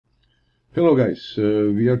Hello guys,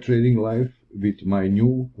 we are trading live with my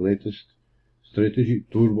new latest strategy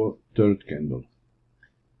turbo third candle,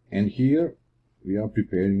 and here we are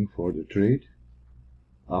preparing for the trade.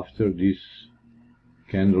 After this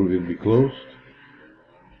candle will be closed,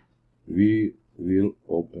 we will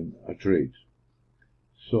open a trade.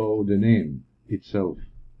 So the name itself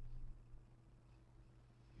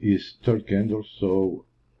is third candle, so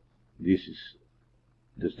this is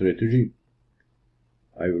the strategy.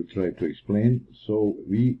 I will try to explain. So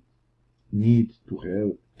we need to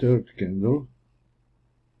have third candle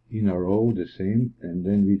in a row the same, and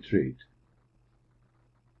then we trade.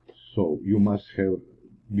 So you must have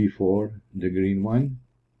before the green one,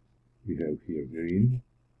 we have here green,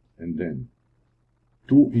 and then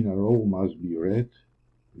two in a row must be red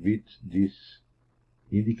with this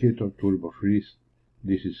indicator turbo freeze.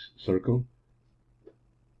 This is circle,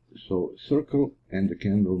 so circle and the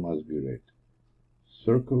candle must be red.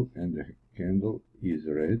 Circle and the candle is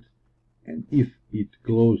red, and if it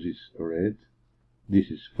closes red, this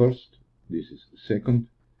is first, this is second,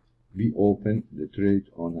 we open the trade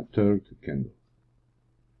on a third candle.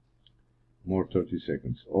 More 30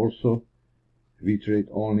 seconds. Also, we trade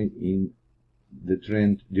only in the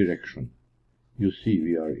trend direction. You see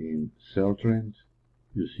we are in sell trend.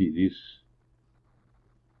 You see this.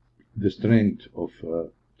 The strength of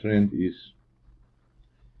trend is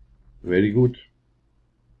very good.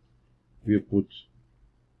 We put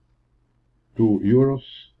 2 euros,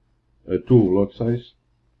 2 lot size,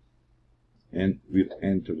 and we'll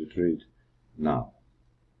enter the trade now.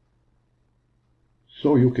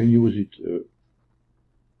 So you can use it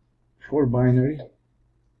for binary.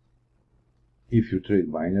 If you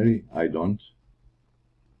trade binary, I don't.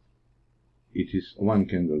 It is one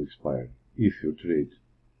candle expire. If you trade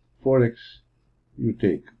Forex, you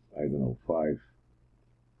take, I don't know, 5.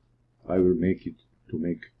 I will make it to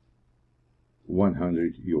make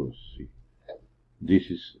 100 euros. See, this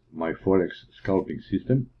is my Forex scalping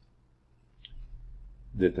system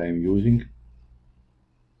that I am using.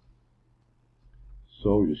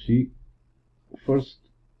 So you see, first,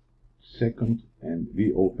 second, and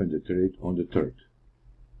we open the trade on the third.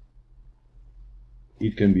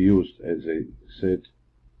 It can be used, as I said,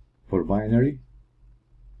 for binary.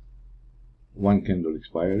 One candle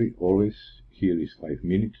expiry, always. Here is 5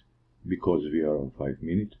 minutes, because we are on 5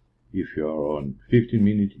 minutes. If you are on 15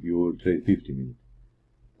 minutes, you will trade 15 minutes.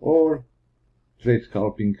 Or trade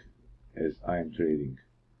scalping, as I am trading.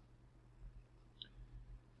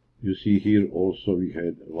 You see here also we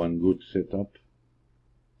had one good setup.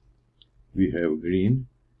 We have green,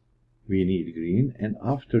 we need green, and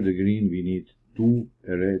after the green we need 2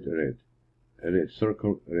 red, a red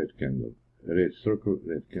circle, red candle, a red circle,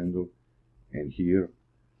 red candle, and here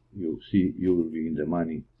you see you will be in the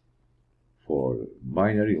money for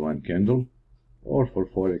binary 1 candle, or for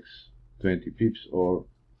Forex 20 pips, or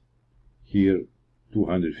here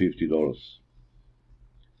 $250.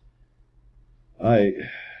 I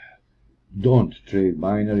don't trade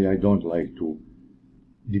binary. I don't like to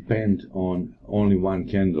depend on only 1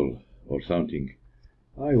 candle or something.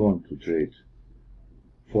 I want to trade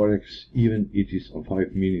Forex, even it is on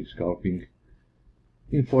 5 minutes scalping.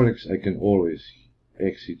 In Forex I can always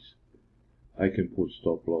exit, I can put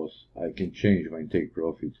stop loss, I can change my take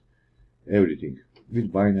profit, everything.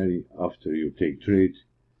 With binary, after you take trade,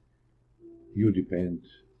 you depend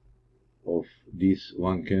of this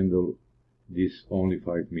 1 candle, this only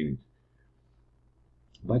 5 minutes.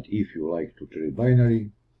 But if you like to trade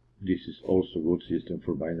binary, this is also good system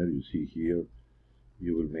for binary. You see here,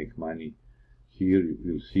 you will make money. Here you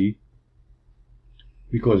will see,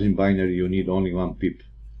 because in binary you need only 1 pip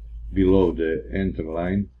below the enter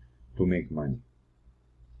line to make money.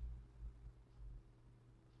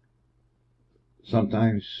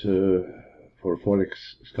 Sometimes for Forex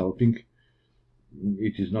scalping,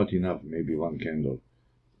 it is not enough, maybe 1 candle.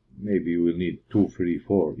 Maybe you will need 2, 3,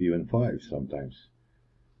 4, even 5 sometimes,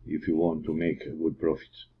 if you want to make a good profit.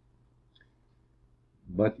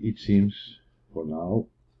 But it seems for now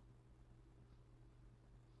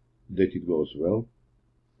that it goes well.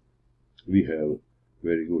 We have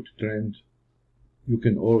very good trend. You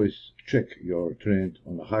can always check your trend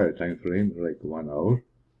on a higher time frame, like 1 hour,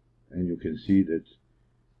 and you can see that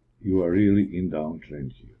you are really in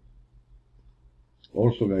downtrend here.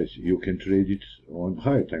 Also guys, you can trade it on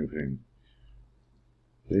higher time frame.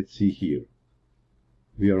 Let's see here.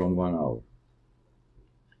 We are on 1 hour.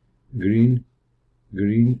 Green,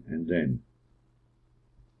 green, and then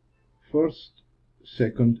first,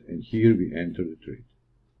 second, and here we enter the trade,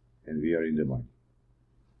 and we are in the money.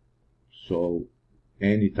 So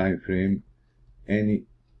any time frame, any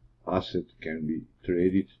asset can be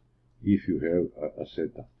traded if you have a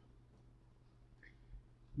setup.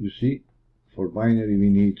 You see, for binary we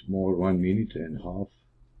need more 1.5 minutes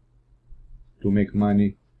to make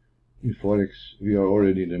money. In Forex we are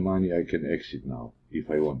already in the money. I can exit now if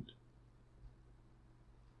I want.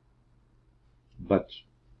 But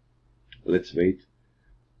let's wait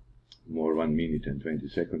more 1 minute and 20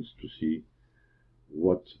 seconds to see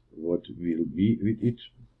what will be with it.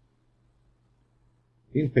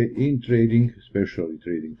 In trading, especially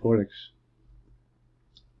trading Forex,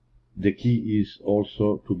 the key is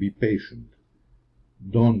also to be patient.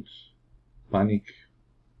 Don't panic.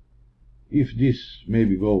 If this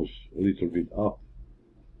maybe goes a little bit up,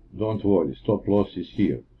 don't worry, stop loss is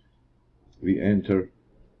here. We enter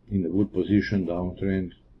in a good position,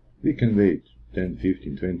 downtrend. We can wait 10,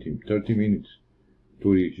 15, 20, 30 minutes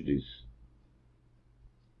to reach this.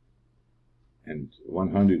 And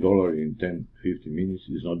 $100 in 10, 15 minutes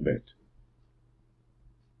is not bad.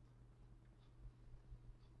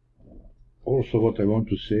 Also, what I want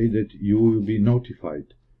to say that you will be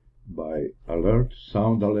notified by alert,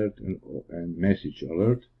 sound alert and message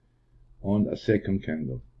alert on a second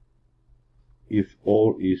candle. If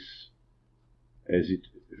all is as it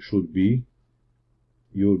should be,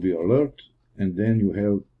 you will be alert, and then you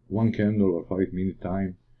have 1 candle or 5 minute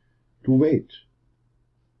time to wait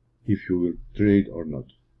if you will trade or not.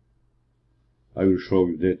 I will show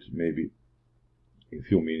you that maybe in a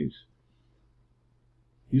few minutes.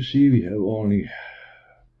 You see, we have only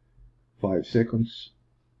 5 seconds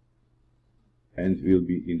and will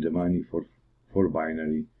be in the money for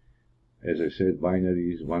binary. As I said,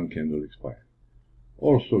 binary is 1 candle expire.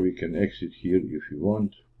 Also we can exit here if you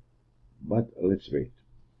want, but let's wait.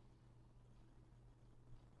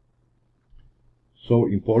 So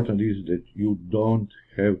important is that you don't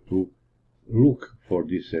have to look for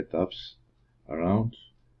these setups around.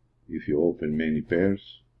 If you open many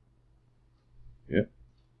pairs, yeah,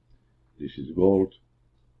 this is gold,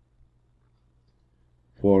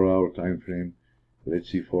 4-hour time frame. Let's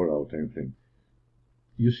see 4-hour time frame.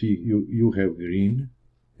 You see, you have green,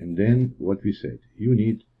 and then what we said, you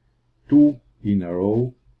need 2 in a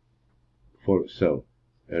row for sell,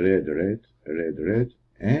 a red, red, a red, red,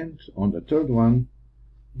 and on the third one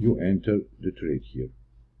you enter the trade here,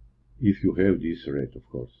 if you have this red, of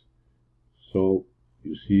course. So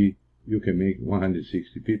you see, you can make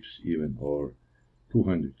 160 pips even, or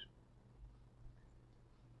 200,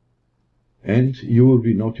 and you will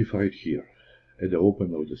be notified here at the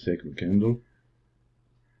open of the second candle.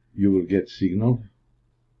 You will get signal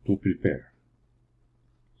to prepare.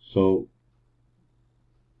 So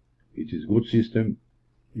it is good system.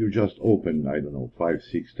 You just open, I don't know, 5,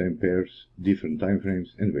 6, 10 pairs, different time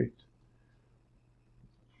frames, and wait.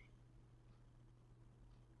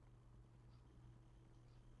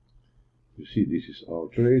 You see, this is our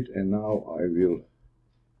trade, and now I will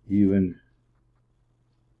even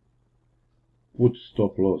put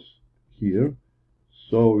stop loss here,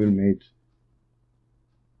 so we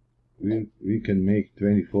can make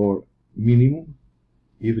 24 minimum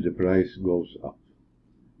if the price goes up.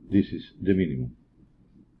 This is the minimum.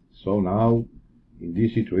 So now, in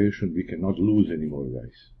this situation, we cannot lose anymore,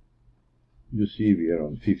 guys. You see, we are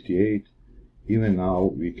on 58. Even now,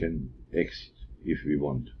 we can exit if we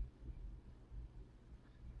want.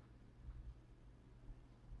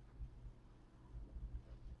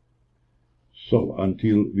 So,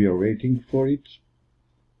 until we are waiting for it,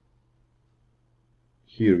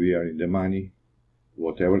 here we are in the money,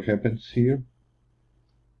 whatever happens here.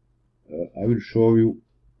 I will show you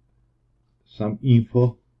some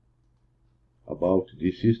info about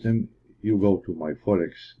this system. You go to my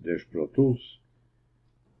FOREX-PROTOOLS.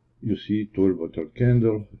 You see turbo third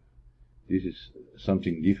candle. This is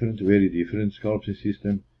something different, very different scalping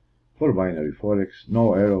system for binary Forex.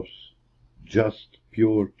 No arrows, just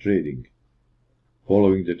pure trading,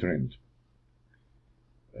 following the trend.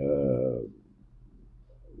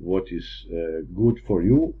 What is good for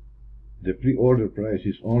you, the pre-order price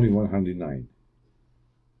is only 109,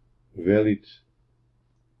 valid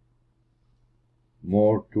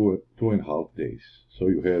more 2.5 days. So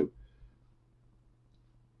you have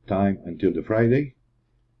time until the Friday.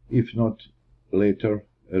 If not later,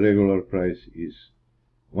 a regular price is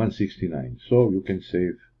 169. So you can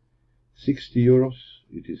save 60 euros.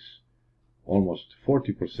 It is almost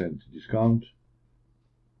 40% discount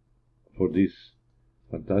for this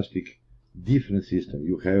fantastic different system.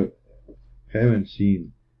 You haven't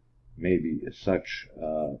seen maybe such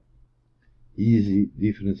easy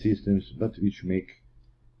different systems, but which make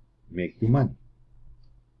you money.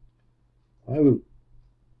 I will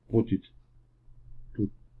put it to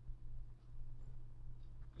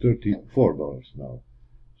 $34 now.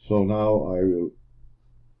 So now I will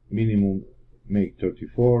minimum make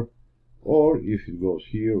 34, or if it goes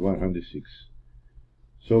here, 106.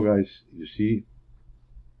 So guys, you see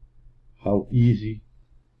how easy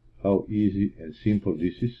and simple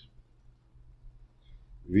this is.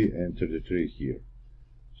 We enter the trade here.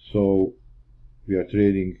 So we are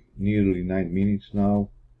trading nearly 9 minutes now,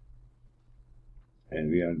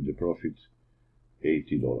 and we are in the profit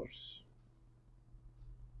 $80.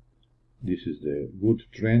 This is the good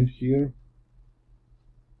trend here.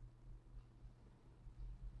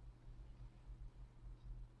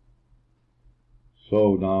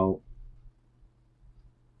 So now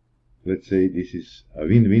let's say this is a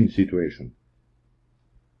win-win situation.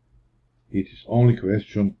 It is only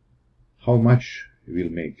question how much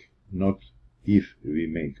we'll make, not if we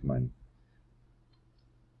make money.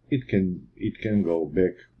 It can go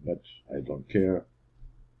back, but I don't care.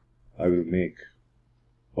 I will make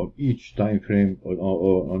on each time frame,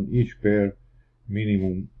 on each pair,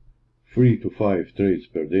 minimum 3 to 5 trades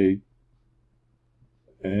per day,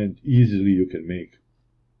 and easily you can make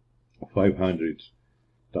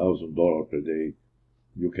 $500,000 per day.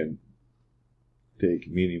 You can take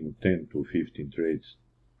minimum 10 to 15 trades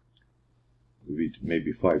with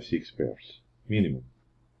maybe 5-6 pairs minimum.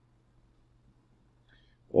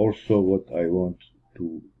 Also, what I want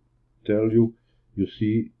to tell you, you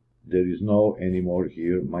see there is no anymore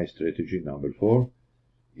here my strategy number 4.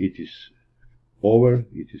 It is over,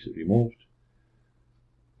 it is removed.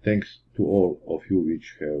 Thanks to all of you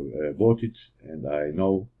which have bought it, and I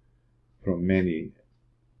know from many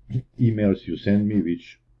emails you send me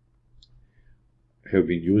which have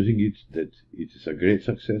been using it that it is a great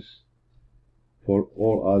success. For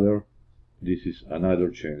all other, this is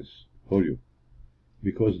another chance for you,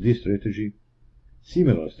 because this strategy,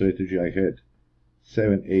 similar strategy I had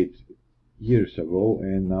 7-8 years ago,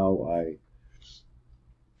 and now I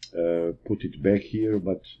put it back here,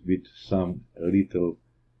 but with some little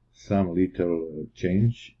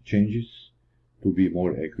changes to be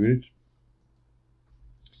more accurate.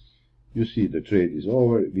 You see the trade is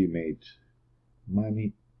over. We made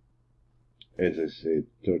money, as I said,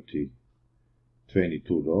 $22.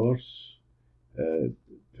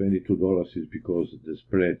 $22 is because the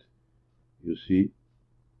spread, you see,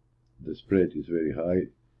 the spread is very high,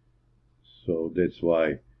 so that's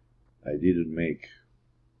why I didn't make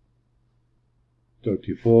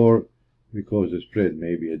 34, because the spread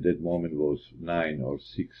maybe at that moment was 9 or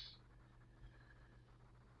 6.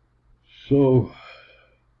 So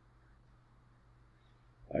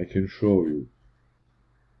I can show you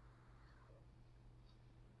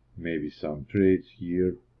maybe some trades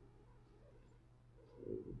here.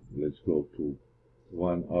 Let's go to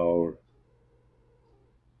 1 hour,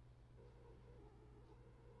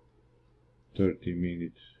 30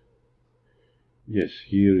 minutes. Yes,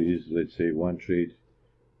 here is, let's say, one trade.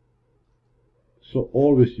 So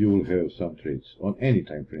always you will have some trades on any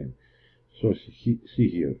time frame. So see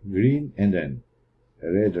here, green and then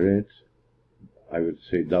red, I would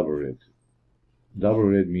say double red. Double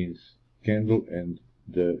red means candle and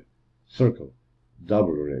the circle,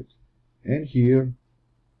 double red. And here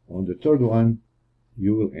on the third one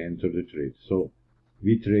you will enter the trade. So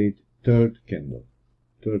we trade third candle.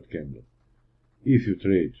 If you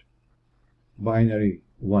trade binary,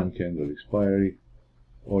 one candle expiry,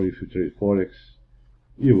 or if you trade forex,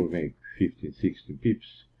 you will make 15-16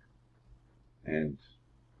 pips, and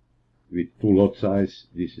with 2 lot size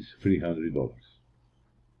this is $300.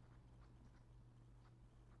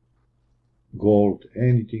 Gold,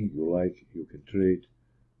 anything you like, you can trade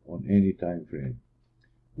on any time frame.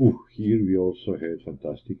 Here we also had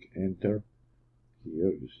fantastic enter.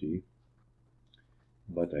 Here you see,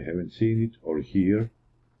 but I haven't seen it. Or here,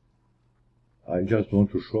 I just want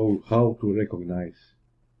to show how to recognize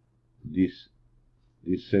this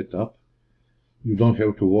setup. You don't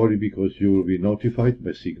have to worry because you will be notified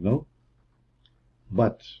by signal,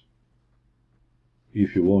 but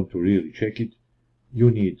if you want to really check it, you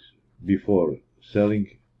need, before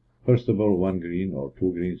selling, first of all 1 green or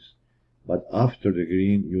 2 greens, but after the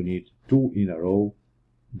green you need 2 in a row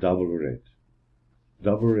double red,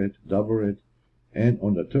 and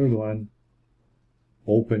on the third one,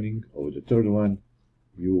 opening of the third one,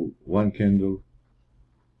 you 1 candle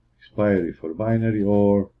expiry for binary,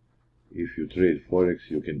 or if you trade forex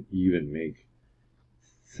you can even make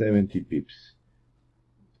 70 pips.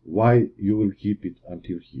 Why you will keep it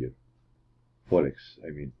until here? Forex,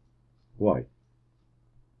 I mean. Why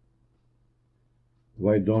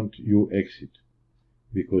don't you exit?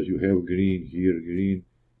 Because you have green here, green.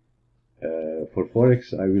 For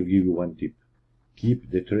forex I will give you one tip. Keep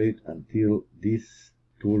the trade until this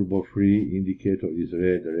turbo free indicator is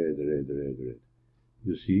red, red, red, red, red.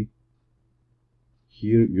 You see?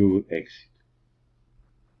 Here you will exit.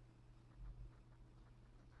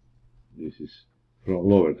 This is from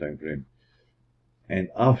lower time frame. And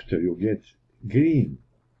after you get green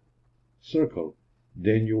circle,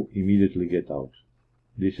 then you immediately get out.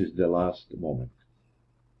 This is the last moment.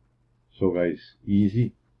 So guys,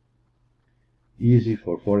 easy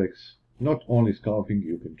for Forex. Not only scalping,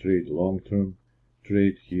 you can trade long-term,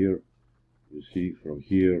 trade here, you see, from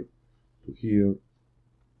here to here,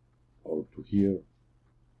 or to here.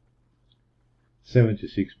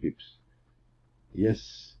 76 pips.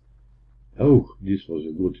 Yes. Oh, this was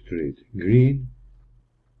a good trade. Green.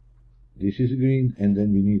 This is green, and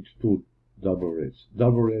then we need two double reds.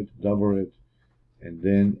 Double red, and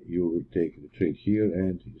then you will take the trade here,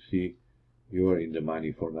 and you see, you are in the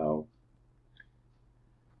money for now.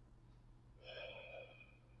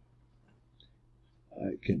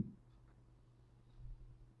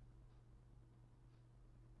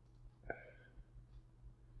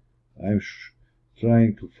 I'm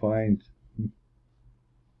trying to find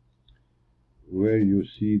where you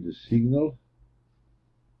see the signal.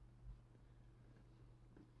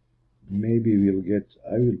 Maybe we'll get,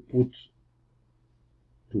 I will put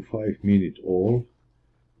to 5 minutes all,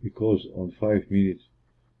 because on 5 minutes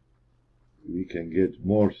we can get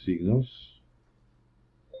more signals.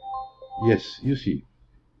 Yes, you see,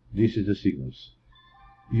 this is the signals.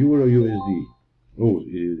 Euro USD. Oh,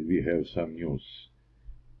 we have some news.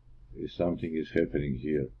 Something is happening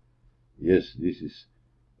here. Yes, this is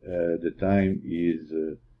the time is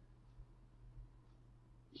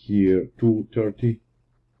here 2:30,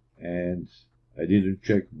 and I didn't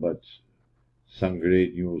check, but some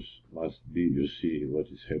great news must be. You see what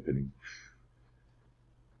is happening.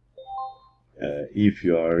 If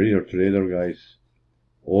you are a real trader, guys,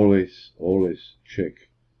 always check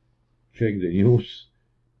the news.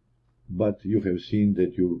 But you have seen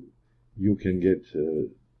that you can get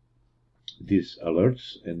these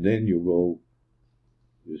alerts, and then you go.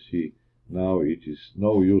 You see, now it is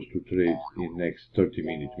no use to trade in next 30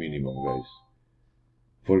 minutes minimum, guys.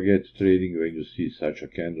 Forget trading when you see such a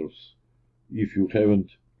candles. If you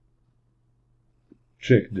haven't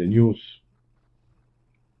checked the news,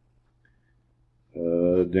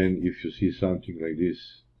 then if you see something like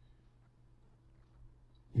this,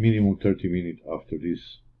 minimum 30 minutes after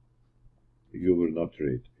this, you will not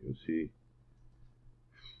trade. You see.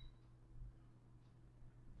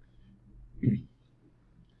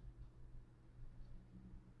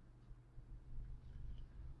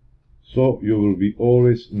 So you will be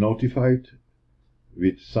always notified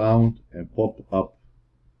with sound and pop-up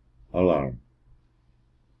alarm.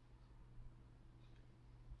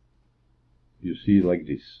 You see, like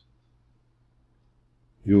this.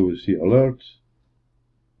 You will see alert,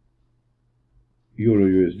 Euro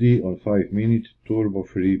USD on 5 minutes, turbo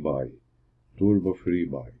free buy.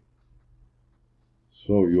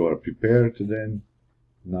 So you are prepared then.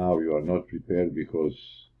 Now you are not prepared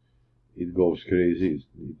because it goes crazy.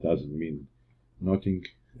 It doesn't mean nothing.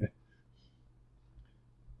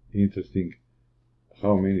 Interesting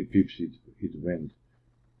how many pips it went.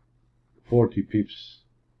 40 pips.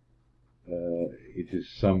 It is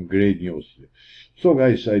some great news. So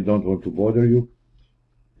guys, I don't want to bother you.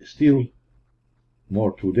 Still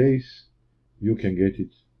more 2 days. You can get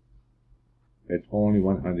it at only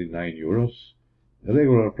 109 euros. The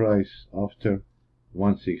regular price after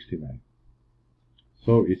 169.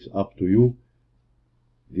 So it's up to you.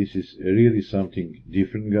 This is really something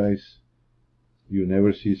different, guys. You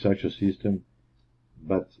never see such a system,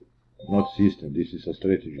 but not system, this is a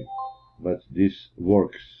strategy. But this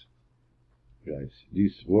works, guys.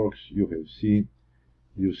 This works. You've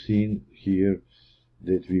seen here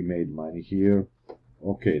that we made money here.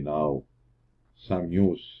 Okay, now some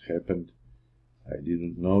news happened. I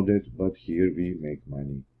didn't know that, but here we make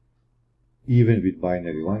money. Even with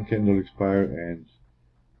binary, one candle expire, and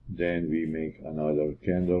then we make another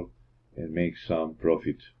candle and make some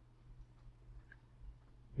profit.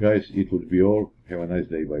 Guys, it would be all. Have a nice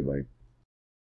day. Bye bye.